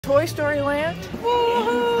Toy Story Land.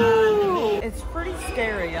 Woohoo! It's pretty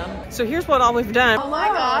scary. So here's what all we've done. Oh my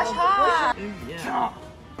gosh, hi! Yeah.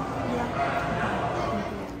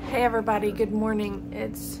 Hey everybody, good morning.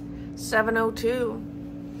 It's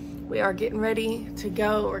 7:02. We are getting ready to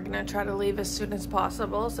go. We're gonna try to leave as soon as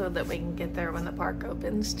possible so that we can get there when the park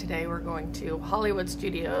opens. Today we're going to Hollywood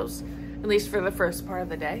Studios, at least for the first part of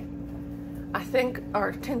the day. I think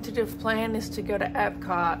our tentative plan is to go to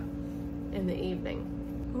Epcot in the evening.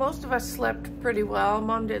 Most of us slept pretty well.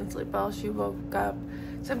 Mom didn't sleep well. She woke up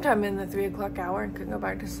sometime in the 3 o'clock hour and couldn't go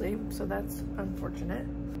back to sleep, so that's unfortunate.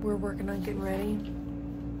 We're working on getting ready.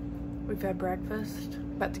 We've had breakfast,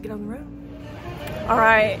 about to get on the road. All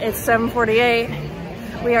right, it's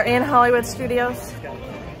 7:48. We are in Hollywood Studios.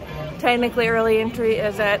 Technically early entry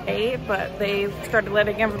is at 8, but they started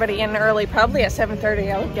letting everybody in early, probably at 7:30,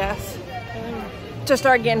 I would guess, to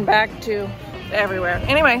start getting back to everywhere.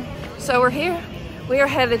 Anyway, so we're here. We are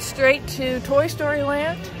headed straight to Toy Story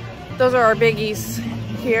Land. Those are our biggies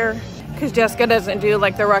here, because Jessica doesn't do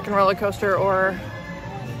like the Rock and Roller Coaster or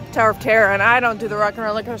Tower of Terror, and I don't do the Rock and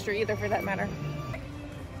Roller Coaster either, for that matter.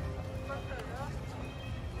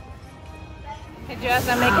 Hey Jess,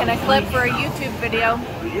 I'm making a clip for a YouTube video.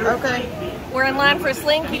 Okay. We're in line for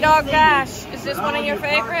Slinky Dog Dash. Is this one of your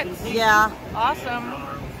favorites? Yeah. Awesome.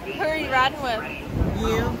 Who are you riding with?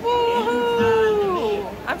 You.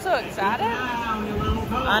 Woohoo! I'm so excited.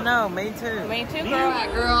 I know, me too. Me too, girl.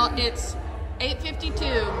 Right, girl, it's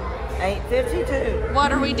 8:52. 8:52.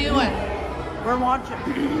 What are we doing? We're watching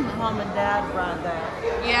Mom and Dad ride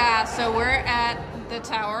that. Yeah, so we're at the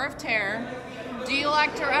Tower of Terror. Do you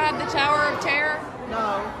like to ride the Tower of Terror?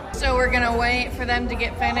 No. So we're gonna wait for them to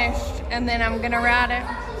get finished and then I'm gonna ride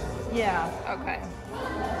it? Yeah. Okay.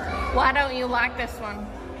 Why don't you like this one?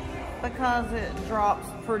 Because it drops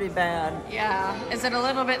pretty bad. Yeah. Is it a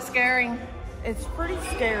little bit scary? It's pretty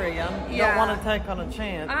scary. I Yeah. don't want to take on a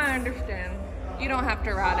chance. I understand. You don't have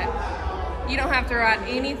to ride it. You don't have to ride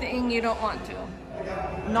anything you don't want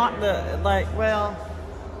to. Not the, like, well,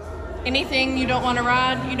 Anything you don't want to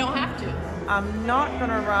ride, you don't have to. I'm not going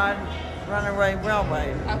to ride Runaway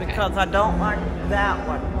Railway Okay. because I don't like that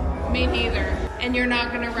one. Me neither. And you're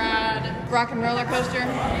not going to ride Rock and Roller Coaster?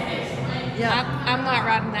 Yeah. I'm not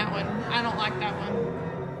riding that one. I don't like that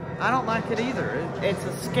one. I don't like it either. It's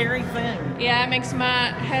a scary thing. Yeah, it makes my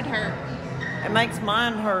head hurt. It makes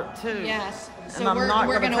mine hurt too. Yes. And So I'm not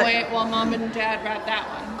we're gonna gonna take- wait while Mom and Dad ride that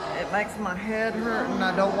one. It makes my head hurt and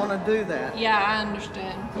I don't want to do that. Yeah, I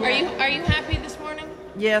understand. Yeah. Are you happy this morning?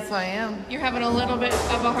 Yes, I am. You're having a little bit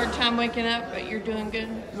of a hard time waking up, but you're doing good?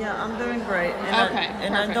 Yeah, I'm doing great. And Okay, I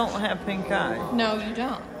perfect. don't have pink eye. No, you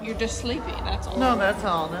don't. You're just sleepy, that's all. No, that's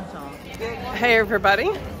all. That's all. Hey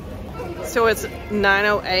everybody. So it's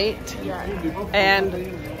 9:08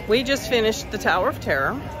 and we just finished the Tower of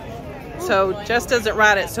Terror. So Jess doesn't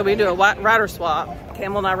ride it, so we do a rider swap.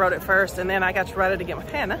 Campbell and I rode it first and then I got to ride it again with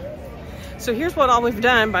Hannah. So here's what all we've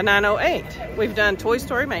done by 9:08. We've done Toy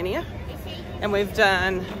Story Mania and we've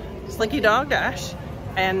done Slinky Dog Dash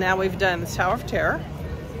and now we've done the Tower of Terror.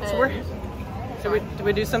 So did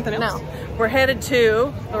we do something else? No. We're headed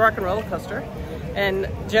to the Rock and Roller Coaster. And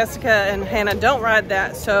Jessica and Hannah don't ride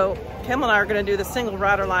that, so Kim and I are going to do the single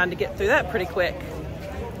rider line to get through that pretty quick.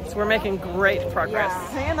 So we're making great progress.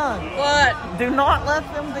 Hannah, What? do not let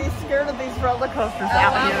them be scared of these roller coasters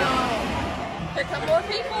out here. Here come more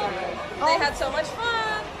people. They had so much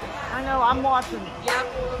fun. I know, I'm watching. Yep.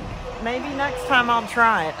 Maybe next time I'll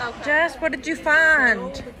try it. Okay. Jess, what did you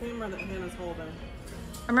find? The camera that Hannah's holding.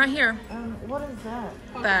 I'm right here. What is that?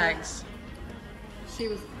 Bags. She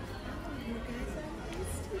was.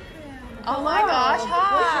 Oh my gosh,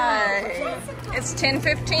 hi. It's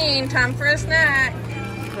 10:15, time for a snack.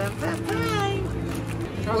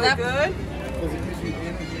 Are they good?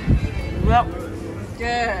 Yep.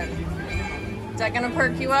 Good. Is that gonna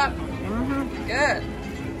perk you up? Mm-hmm. Good.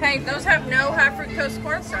 Hey, those have no high fructose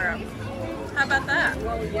corn syrup. How about that?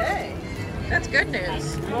 Well, yay. That's good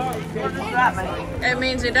news. What does that mean? It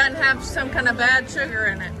means it doesn't have some kind of bad sugar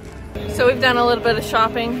in it. So we've done a little bit of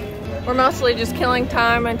shopping. We're mostly just killing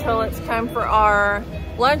time until it's time for our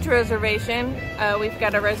lunch reservation. We've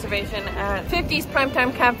got a reservation at 50's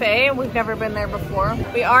Primetime Cafe. We've never been there before.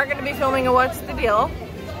 We are going to be filming a What's the Deal,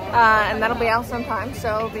 and that'll be out sometime,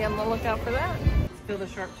 so be on the lookout for that. Feel the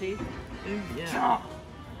sharp teeth? Ooh, yeah.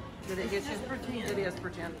 Did it get you? pretend. It is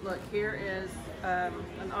pretend. Look, here is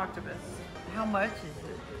an octopus. How much is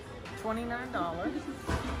it? $29.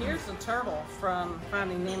 Here's the turtle from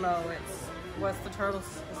Finding Nemo. What's the turtle?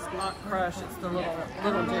 It's not Crush, it's the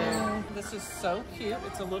little dude. This is so cute.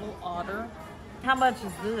 It's a little otter. How much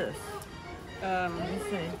is this? Let's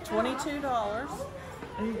see. $22.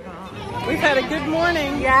 We've had a good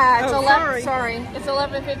morning. Yeah, it's Oh, 11. Sorry, it's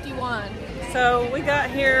 11:51. So we got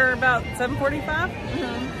here about 7:45.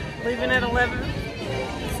 Leaving at 11.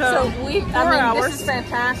 So we. 4 hours. This is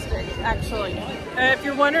fantastic, actually. If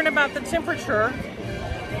you're wondering about the temperature,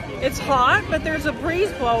 it's hot, but there's a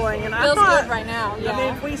breeze blowing, and Feels I thought good right now. Yeah. I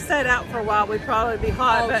mean, if we sat out for a while, we'd probably be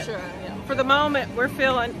hot. Oh, but sure. Yeah. for the moment, we're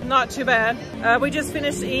feeling not too bad. We just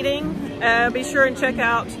finished eating. Be sure and check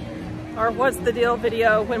out our What's the Deal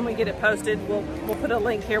video when we get it posted. We'll put a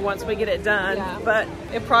link here once we get it done. Yeah. But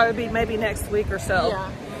it'll probably be maybe next week or so. Yeah.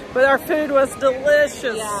 But our food was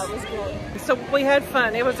delicious. Yeah, it was good. So we had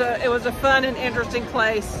fun. It was a fun and interesting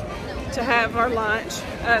place to have our lunch.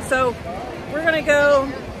 So we're gonna go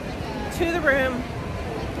to the room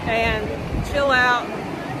and chill out.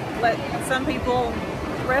 Let some people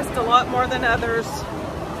rest a lot more than others,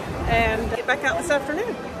 and get back out this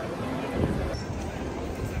afternoon.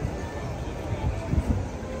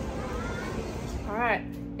 All right,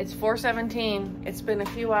 it's 4:17. It's been a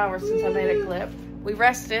few hours since I made a clip. We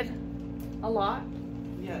rested a lot.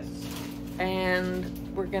 Yes. And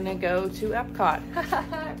we're gonna go to Epcot.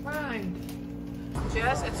 Fine.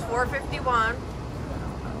 Jess, it's 4:51.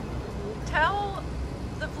 Tell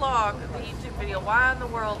the vlog, the YouTube video, why in the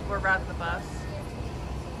world we're riding the bus.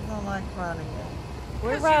 I don't like running it.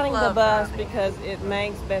 We're 'Cause you riding the love bus riding. because it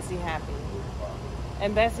makes Bessie happy.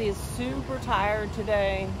 And Bessie is super tired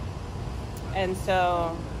today. And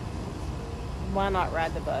so, why not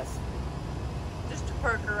ride the bus? Just to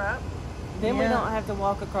perk her up. Then we Yeah. don't have to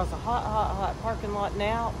walk across a hot parking lot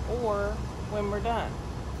now or when we're done.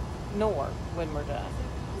 Nor when we're done.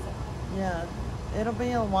 Yeah, it'll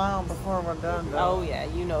be a while before we're done, though. Oh yeah,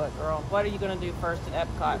 you know it, girl. What are you going to do first at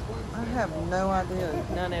Epcot? I have no idea.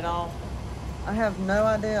 None at all? I have no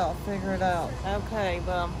idea. I'll figure it out. Okay,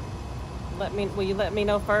 well, will you let me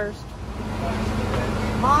know first?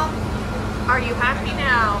 Mom? Are you happy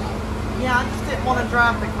now? Yeah, I just didn't want to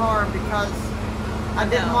drive the car because I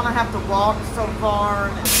didn't want to have to walk so far.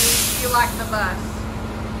 And You like the bus?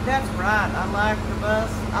 that's right. I like the bus.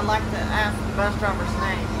 I like to ask the bus drivers'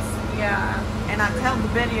 names. Yeah. And I tell the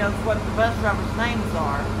videos what the bus drivers' names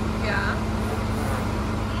are. Yeah.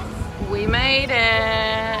 We made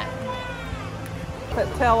it. But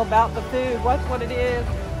tell about the food, what it is,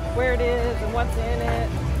 where it is, and what's in it.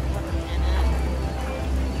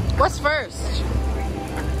 What's first?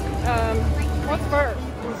 What's first?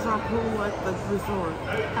 It's our pool at the resort.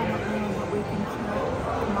 I don't know what we can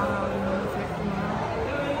tell tomorrow.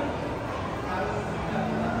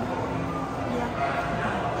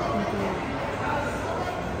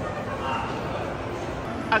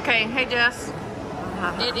 Okay, hey Jess.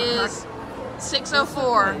 It is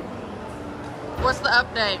 6:04. What's the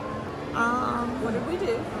update? What did we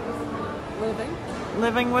do? Living.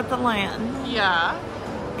 Living with the land. Yeah.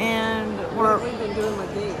 And What we're have we been doing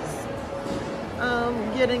with these?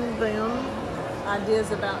 getting them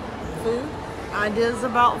Ideas about food? ideas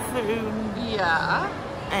about food Yeah.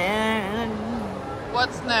 and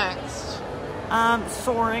What's next?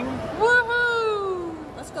 soaring. Woohoo!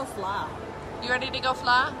 Let's go fly. You ready to go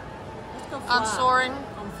fly? Let's go fly. On soaring?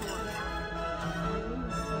 On soaring.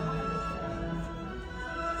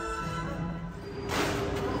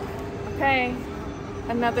 Okay.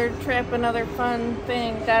 Another trip, another fun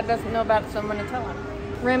thing. Dad doesn't know about it, so I'm gonna tell him.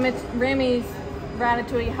 Remy's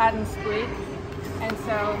Ratatouille hide and squeak. And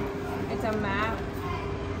so it's a map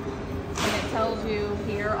and it tells you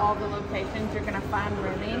here all the locations you're gonna find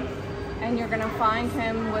Remy. And you're gonna find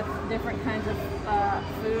him with different kinds of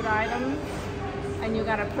food items. And you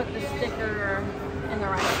gotta put the sticker in the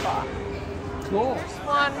right spot. Cool.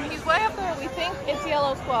 One, he's way up there. We think it's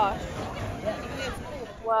yellow squash.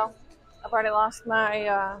 Well, I've already lost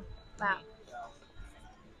my map.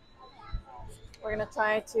 We're gonna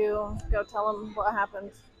try to go tell him what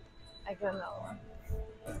happens. I get another one.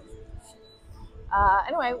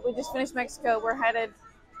 Anyway, we just finished Mexico. We're headed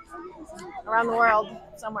around the world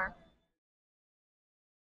somewhere.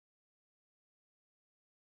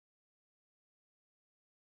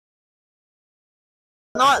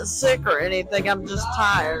 Not sick or anything, I'm just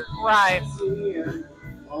tired. Right.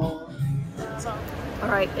 All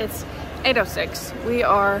right, it's 8:06. We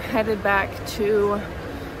are headed back to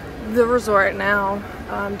the resort now.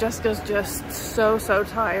 Jessica's just so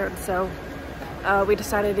tired, so we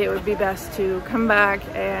decided it would be best to come back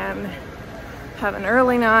and have an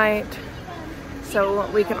early night so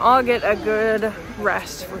we can all get a good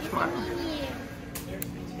rest for tomorrow.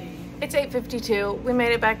 It's 8:52. We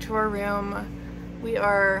made it back to our room. We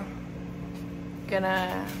are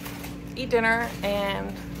gonna eat dinner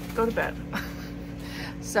and go to bed.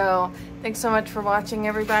 So Thanks so much for watching,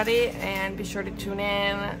 everybody, and be sure to tune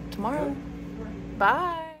in tomorrow.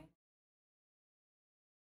 Bye.